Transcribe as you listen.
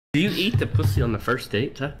Do you eat the pussy on the first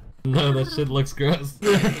date, huh? No, that shit looks gross.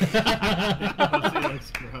 Pussy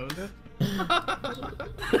looks gross.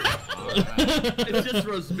 It's just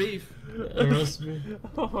roast beef. Roast beef.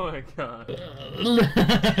 Oh my god.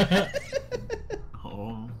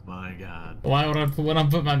 Oh my god. Why would I when I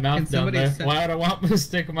put my mouth down there? Why would I want to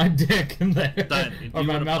stick my dick in there? Or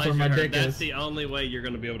my mouth where my dick is? That's the only way you're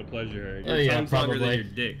gonna be able to pleasure her. Your Yeah, tongue's longer than probably. your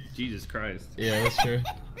dick. Jesus Christ. Yeah, that's true.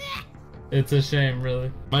 It's a shame, really.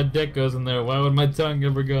 My dick goes in there. Why would my tongue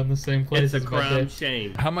ever go in the same place It's a as my crime dick?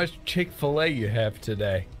 shame. How much Chick-fil-A you have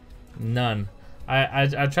today? None. I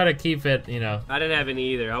try to keep it, you know. I didn't have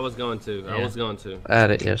any either. I was going to. Yeah. I was going to. I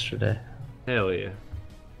had it yesterday. Hell yeah.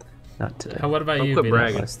 Not today. What about Don't you, quit Peter?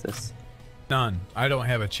 bragging. What's this? None. I don't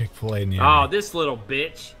have a Chick-fil-A near Oh, me. this little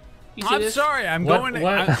bitch. You see I'm this? sorry. I'm What- going.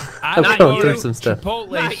 what- I'm Not going you. to Some stuff. Chipotle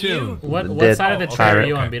Not soon. you. What Dead side of the tree pirate. are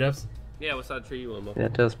you on, B-dubs? Yeah, what side of the tree you on, Mo? Yeah,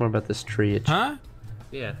 tell us more about this tree. Huh?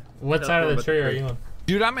 Yeah. What Tell side us of the more tree about are you on?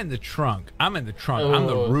 Dude, I'm in the trunk. I'm in the trunk. I'm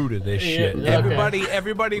the Oh. root of this Yeah, shit. okay. Everybody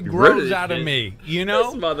Root of grows this out of shit. me. You This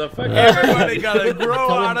know? motherfucker. Everybody gotta grow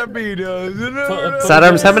out of me.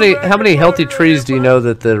 Sidearms, how many healthy trees do you know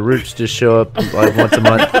that the roots just show up like once a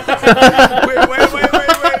month? Wait.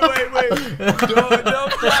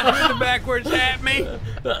 Don't slap me in the backwards at me.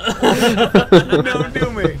 Don't do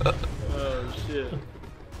me. Oh, shit.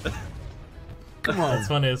 Come on. It's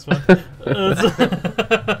funny, it's funny.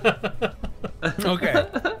 Okay.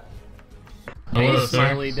 Hey, Hello, sir.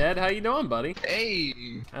 Smiley Dead. How you doing, buddy? Hey.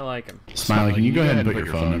 I like him. Smiley, can you go ahead and put your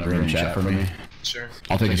phone number in chat for me? Sure.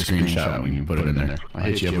 I'll take a screenshot when you put it in there. I'll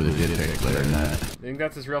hit you up with a dick pic later than that. Think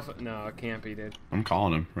that's his real No, it can't be, dude. I'm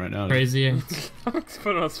calling him right now. Crazy.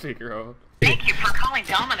 Put it on speaker, over. Thank you for calling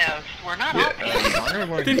Domino's. We're not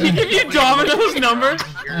open. Did he give you Domino's number?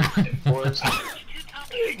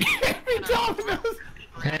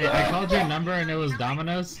 Hey, I called your number and it was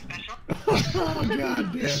Domino's. Oh,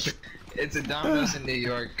 God damn. It's a Domino's in New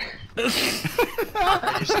York.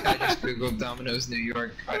 I just googled Domino's New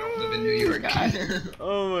York. I don't live in New York.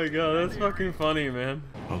 Oh my god, that's fucking funny, man.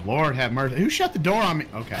 Oh, Lord have mercy. Who shut the door on me?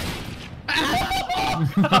 Okay.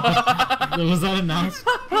 Was that announced?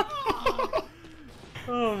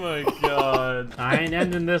 Oh my god. I ain't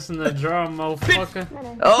ending this in the drawer, motherfucker.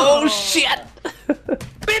 Oh shit!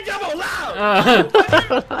 Bitch, I'm alive!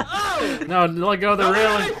 No, let go of the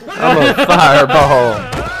railing. I'm a fireball.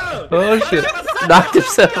 Oh shit! Knocked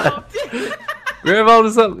himself out. Grab all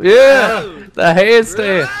this up. Yeah, the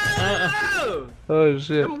handstand. Oh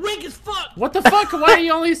shit! I'm weak as fuck! What the fuck? Why are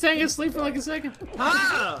you only staying asleep for like a second?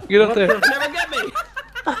 Ah! Get up there. Never get me!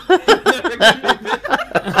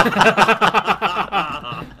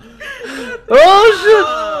 Oh shit!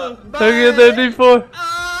 I get that D4.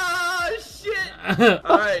 Oh shit!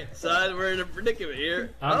 Alright, son, we're in a predicament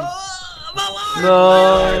here. My alarm!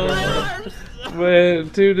 No. My alarms! Man,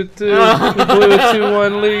 2-2. We blew a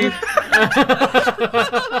 2-1 lead.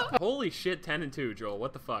 Holy shit, 10-2, Joel.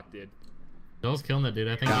 What the fuck, dude? Joel's killing it, dude.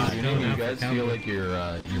 I think he's You killing guys it. feel like your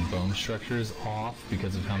bone structure is off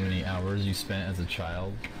because of how many hours you spent as a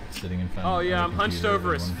child sitting in front of Oh yeah, a I'm hunched computer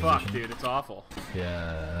over in as one fuck, position? dude. It's awful.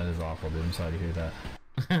 Yeah, that is awful, dude. I'm sorry to hear that.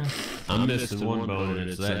 I'm missing one bone, and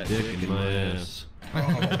it's that dick in my ass.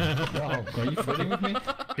 Are you flirting with me?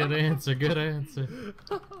 Good answer, good answer.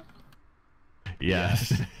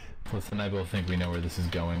 Yes. Listen, I both think we know where this is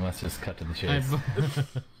going. Let's just cut to the chase.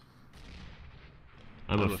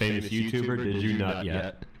 I'm a famous YouTuber. Did you not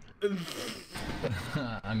yet?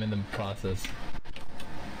 I'm in the process.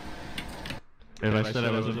 If I said I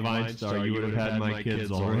was a Vine star, you would have had my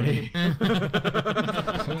kids already.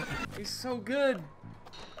 He's so good.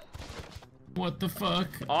 What the fuck?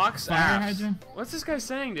 Ox Fire ass. hydrant? What's this guy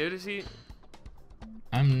saying, dude? Is he?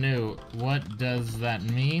 I'm new. What does that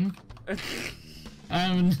mean? Yeah,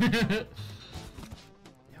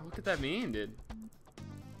 what could that mean, dude?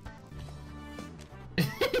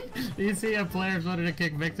 you see a player voted to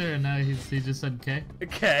kick Victor and now he just said K?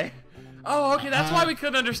 Okay. Oh, okay. That's why we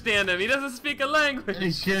couldn't understand him. He doesn't speak a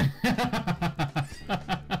language.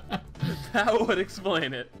 That would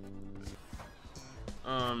explain it.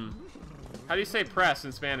 How do you say press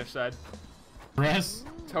in Spanish side? Press?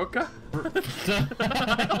 Toca?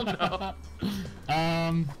 I don't know.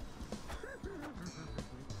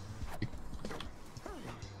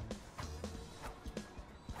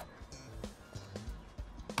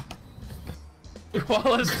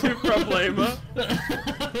 ¿Cuál es tu problema?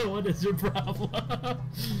 What is your problem?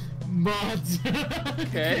 Mods.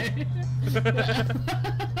 Okay.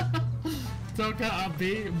 Toca a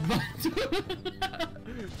B.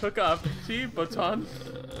 Toca a T button.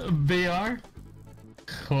 BR?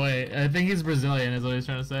 Wait, I think he's Brazilian is what he's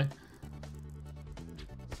trying to say.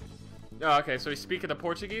 Oh, okay, so he's speaking the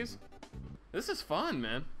Portuguese? This is fun,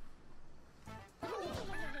 man.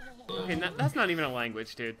 Okay, that's not even a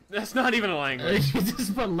language, dude. That's not even a language. You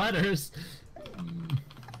just put letters.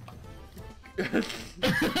 Get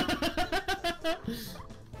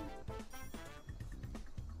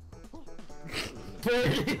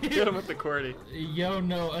him with the QWERTY. Yo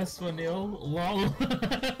no Espanol. Lol.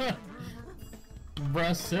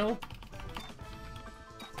 Brazil.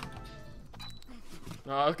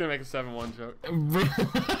 No, I was gonna make a 7-1 joke.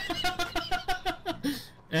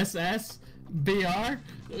 SS BR.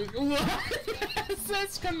 What?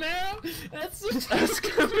 SS Camaro. SS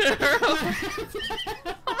Camaro.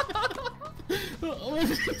 What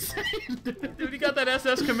did he say? Dude, you got that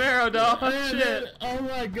SS Camaro, dog. Shit. Oh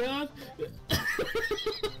my god.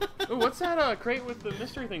 Ooh, what's that crate with the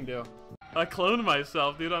mystery thing do? I cloned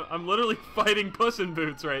myself, dude. I'm literally fighting Puss in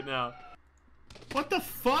Boots right now. What the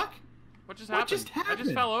fuck? What just happened? I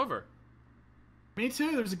just fell over. Me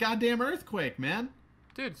too. There's a goddamn earthquake, man.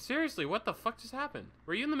 Dude, seriously, what the fuck just happened?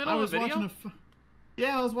 Were you in the middle of a video?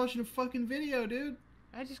 Yeah, I was watching a fucking video, dude.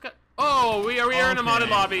 I just got. Oh, we are in a modded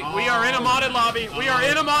lobby. We are in a modded lobby. We are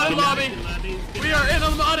in a modded lobby. We are in a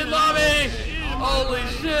modded lobby. Holy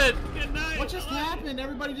shit! What just happened?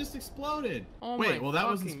 Everybody just exploded. Oh wait, well that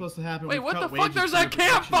wasn't supposed to happen. Wait, what the fuck? There's a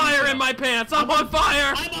campfire in my pants. I'm on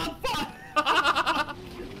fire. I'm on fire.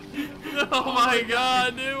 Oh my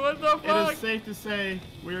god, dude, what the fuck? It is safe to say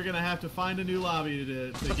we're gonna have to find a new lobby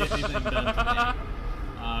to get anything done today.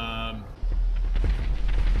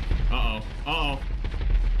 Uh-oh.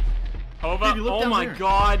 Oh my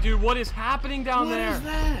god, dude, what is happening down there? What is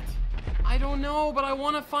that? I don't know, but I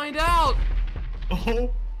want to find out.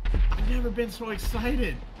 Oh, I've never been so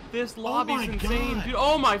excited. This lobby's insane, god. dude.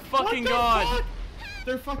 Oh my fucking god. Fuck?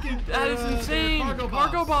 They're fucking. That is insane.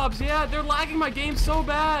 Cargo bobs, yeah, they're lagging my game so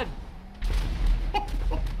bad.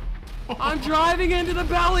 I'm driving into the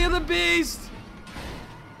belly of the beast.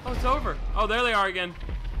 Oh, it's over. Oh, there they are again.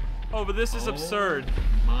 Oh, but this is absurd.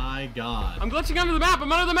 My god. I'm glitching under the map.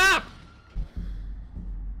 I'm under the map.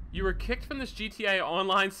 You were kicked from this GTA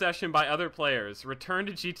Online session by other players. Return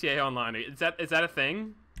to GTA Online. Is that a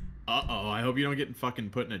thing? Uh-oh, I hope you don't get fucking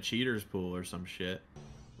put in a cheaters pool or some shit.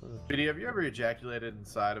 Biddy, have you ever ejaculated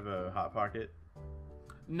inside of a Hot Pocket?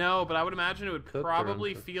 No, but I would imagine it would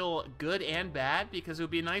probably feel good and bad because it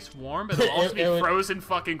would be nice warm, but it would also be frozen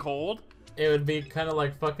fucking cold. It would be kind of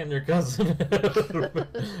like fucking your cousin.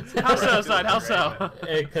 How so, Side? How so?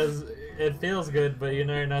 Because it feels good, but you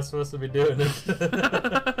know you're not supposed to be doing it.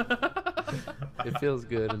 It feels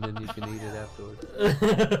good, and then you can eat it afterwards.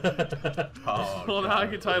 Oh, well, now I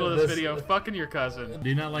can title this video "Fucking Your Cousin." Do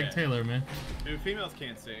you not like Taylor, man? Dude, females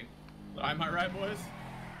can't sing. Am I right, boys?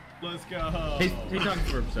 Let's go. He's talking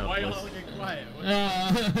for himself. Why y'all looking quiet?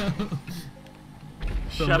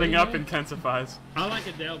 Shutting up intensifies. I like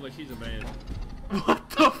Adele, but she's a man. What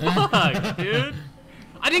the fuck, dude?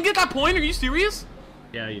 I didn't get that point. Are you serious?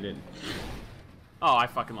 Yeah, you did. Oh, I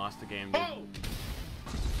fucking lost the game, dude.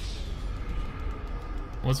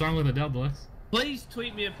 What's wrong with Adele, Deluxe? Please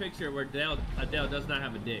tweet me a picture where Adele does not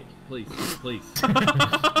have a dick. Please, please. So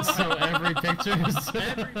every picture is...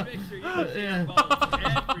 Every picture you can see her balls.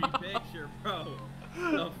 Every picture, bro.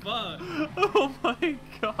 The fuck? Oh my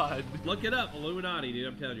god. Look it up, Illuminati, dude.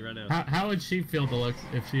 I'm telling you right now. How would she feel, Deluxe,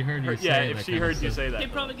 if she heard you say that? Yeah, if she heard you say that.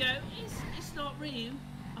 They'd probably go, it's not real.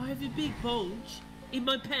 I have a big bulge in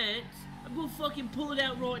my pants. I'm gonna fucking pull it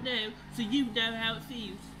out right now so you know how it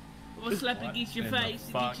feels. I'll slap it against your face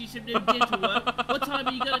and get you some new dental work. What time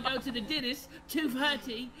are you gonna go to the dentist?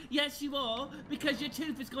 2:30? Yes, you are, because your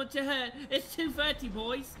tooth is going to hurt. It's 2:30,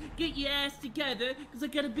 boys. Get your ass together, because I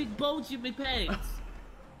got a big bulge in my pants.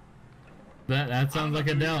 That sounds like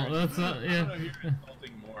Adele. That's not, yeah. I don't know who you're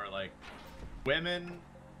insulting more, like women,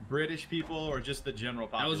 British people, or just the general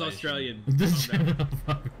population. That was Australian. The general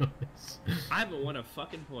population. I haven't won a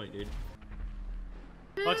fucking point, dude.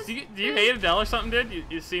 Lux, do you hate Adele or something, dude?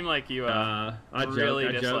 You seem like you I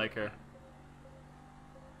really dislike her.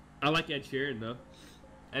 I like Ed Sheeran though.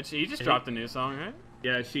 And he just dropped a new song, right?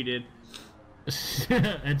 Yeah, she did.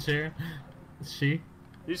 Ed Sheeran? She?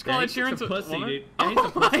 You just call Ed Sheeran a pussy, woman? dude.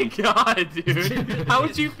 Oh my god, dude! How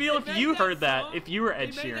would you feel if you heard that? If you were Ed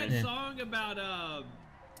Sheeran? They made Sheeran? that song about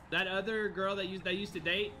that other girl that used to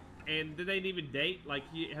date, and they didn't even date. Like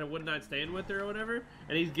he had a one-night stand with her or whatever,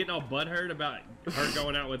 and he's getting all butthurt about her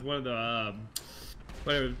going out with one of the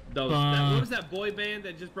whatever those. What was that boy band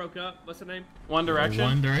that just broke up? What's the name? One Direction.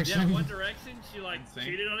 One Direction. Yeah, One Direction. She like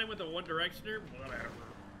cheated on him with a One Directioner. Whatever.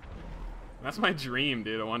 That's my dream,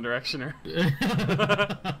 dude. A One Directioner.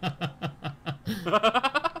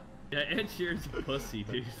 Yeah, Ed Sheeran's a pussy,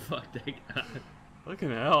 dude. Fuck that guy.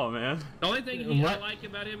 Fucking hell, man. The only thing I like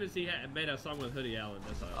about him is he made a song with Hoodie Allen.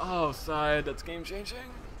 That's all. Oh, side. That's game changing.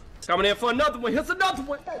 Coming in for another one. Here's another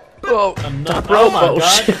one. Oh, top rope. Oh my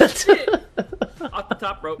God. Shit. Off the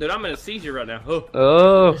top rope. Dude, I'm in a seizure right now. Oh.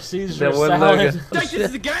 Oh, Caesar that one salad. nugget. Think this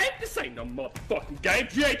is a game? This ain't no motherfucking game,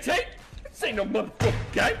 GAT. This ain't no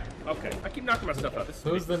motherfucking game. Okay, I keep knocking myself out. This is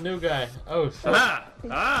Who's the new guy? Oh shit. Ah!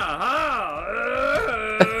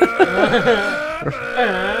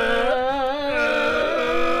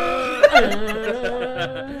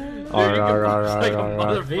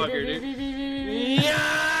 Motherfucker, dude.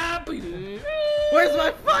 Where's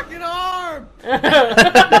my fucking arm?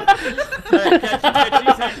 Catch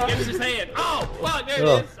his hand. Oh, fuck, there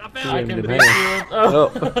it is. I found it.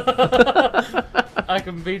 I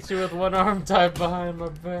can beat you with one arm tied behind my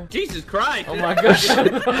back. Jesus Christ. Oh my gosh.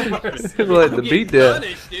 Let the beat down.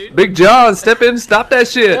 Big John, step in, stop that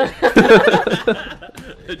shit.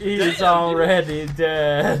 He's already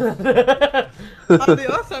dead.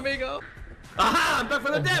 Adios, amigo. Aha, I'm back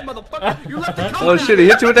from the dead, motherfucker. You left the cone. Oh shit, he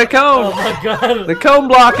hit you with that cone. Oh my god. The cone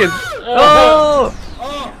blocking. Oh.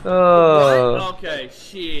 Oh. Okay,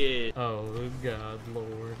 shit. Oh god,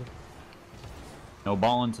 Lord. No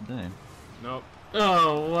balling today. Nope.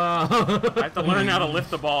 Oh wow. I have to learn how to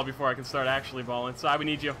lift the ball before I can start actually balling. Side, we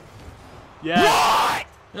need you. Yeah.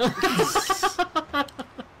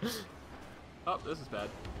 Oh, this is bad.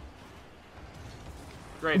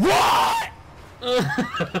 Great. What?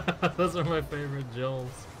 Those are my favorite Joels.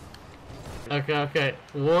 Okay.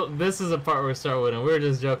 Well, this is a part where we start winning. We were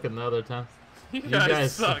just joking the other time. You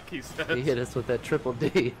guys suck, he says. He hit us with that triple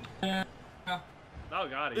D. Oh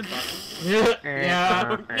god, he's fucking.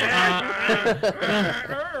 Yeah.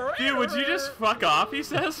 Dude, would you just fuck off, he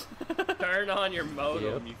says? Turn on your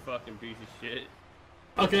modem, you fucking piece of shit.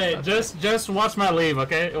 Okay, just watch my leave,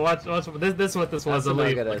 okay? Watch this is what this was, a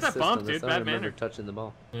leave. Look at that bump, dude, bad manner. Touching the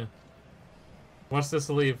ball. Yeah. Watch this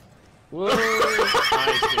leave. Whoa.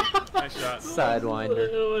 Nice, dude. Nice shot.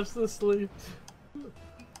 Sidewinder. Watch this leave.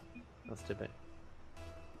 I'll step it.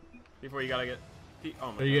 Before you gotta get...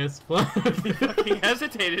 Oh my Are you god. guys He fucking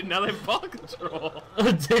hesitated, now they have ball control.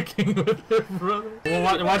 dicking with their brother? Well,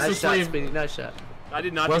 watch Nice this shot, leave. Speedy. Nice shot. I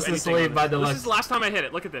did not Watch do this anything leave on by this. Deluxe. This is the last time I hit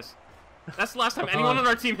it, look at this. That's the last time anyone on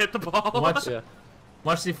our team hit the ball. Watch, Yeah.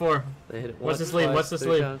 watch C4. They hit it Watch once, this leave. twice, Watch this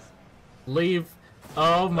 3 leave. times. Leave.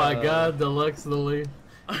 Oh my god, Deluxe the leave.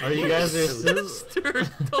 Are you guys Mr.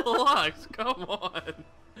 Deluxe, come on.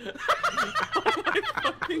 Oh my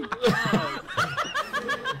fucking god.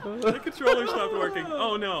 The controller stopped working.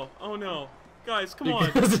 Oh no. Oh no. Guys, come on.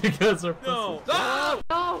 You guys are No. No!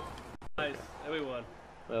 No! Nice, and we won.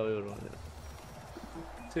 Well, we would want it.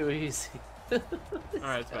 Too easy.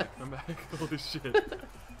 Alright, it's back. I'm back. Holy shit.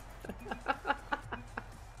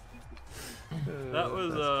 That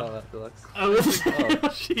was Call out Deluxe. Oh,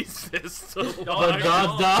 Jesus. oh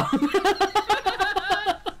god,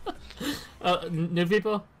 new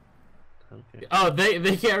people? Okay. Oh,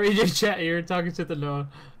 they can't read your chat. You're talking to the Noah.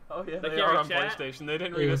 Oh yeah, They they can't are read on chat? PlayStation. They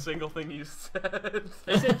didn't read a single thing you said.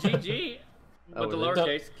 They said GG, Oh, but the really?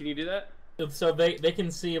 lowercase. Can you do that? So they can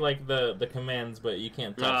see like the commands, but you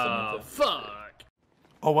can't type Oh, them. fuck.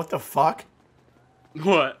 Oh, what the fuck?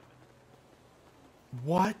 What?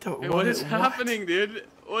 What the? Hey, what is happening, dude?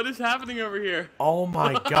 What is happening over here? Oh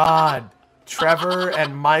my god. Trevor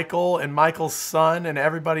and Michael's son and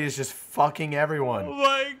everybody is just fucking Oh everyone.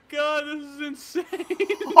 my god, this is insane.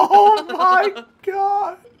 Oh my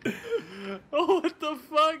god. Oh, what the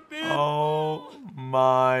fuck, dude? Oh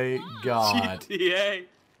my god. GTA.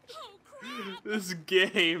 This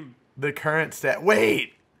game. The current stat.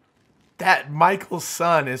 Wait. That Michael's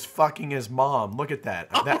son is fucking his mom. Look at that.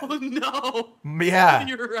 Oh no. Yeah.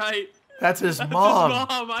 You're right. That's his That's mom. his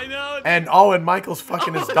mom, I know. And Michael's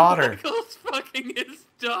fucking his and daughter. Michael's fucking his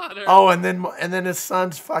daughter. Oh, and then his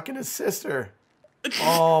son's fucking his sister.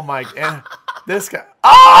 Oh my, and this guy.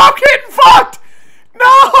 Oh, I'm getting fucked. No.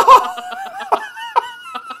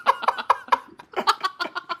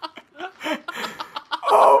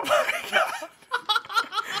 Oh my god.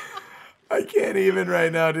 I can't even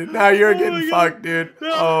right now, dude. Now you're getting fucked, dude.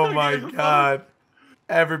 No, Oh I'm my getting god.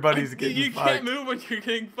 Everybody's getting You fucked. can't move when you're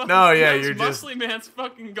getting fucked. No, yeah, That's you're just- Muscly Man's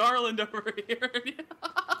fucking Garland over here.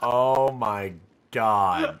 Oh my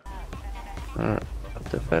god. Alright, what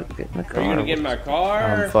the fuck? Get in the car. Are you gonna get in my car?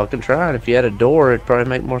 I'm fucking trying. If you had a door, it'd probably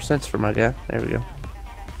make more sense for my guy. There we go.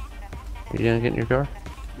 You gonna get in your car?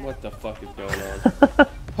 What the fuck is going on?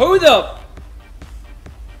 Who the?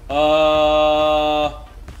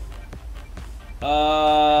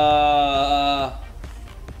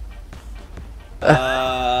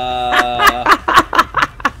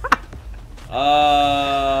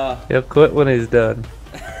 He'll quit when he's done.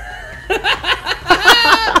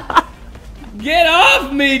 Get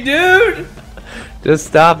off me, dude! Just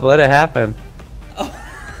stop. Let it happen. What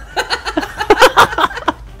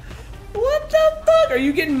the fuck? Are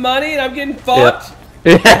you getting money and I'm getting fucked?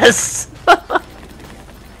 Yep. Yes.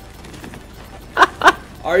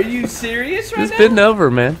 Are you serious right Just now? bend over,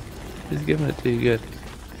 man. He's giving it to you good.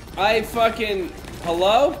 I fucking...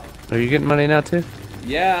 Hello? Are you getting money now too?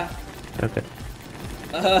 Yeah. Okay.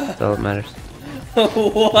 That's all that matters.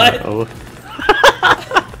 What? Oh.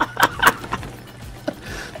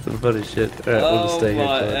 Some funny shit. Alright, we'll just stay here. Oh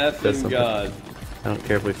my effing god. I don't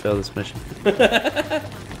care if we fail this mission. It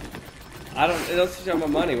don't show my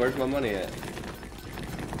money. Where's my money at?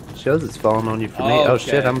 Shows it's falling on you for me. Okay. Oh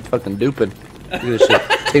shit, I'm fucking duping. Look at this shit.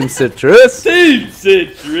 Team Citrus! Team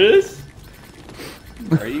Citrus!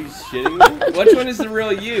 Are you shitting me? Which one is the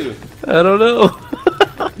real you? I don't know.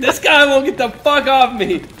 This guy won't get the fuck off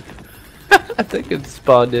me! I think it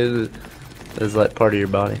spawned in as like part of your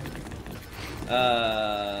body.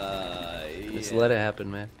 Yeah. Just let it happen,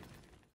 man.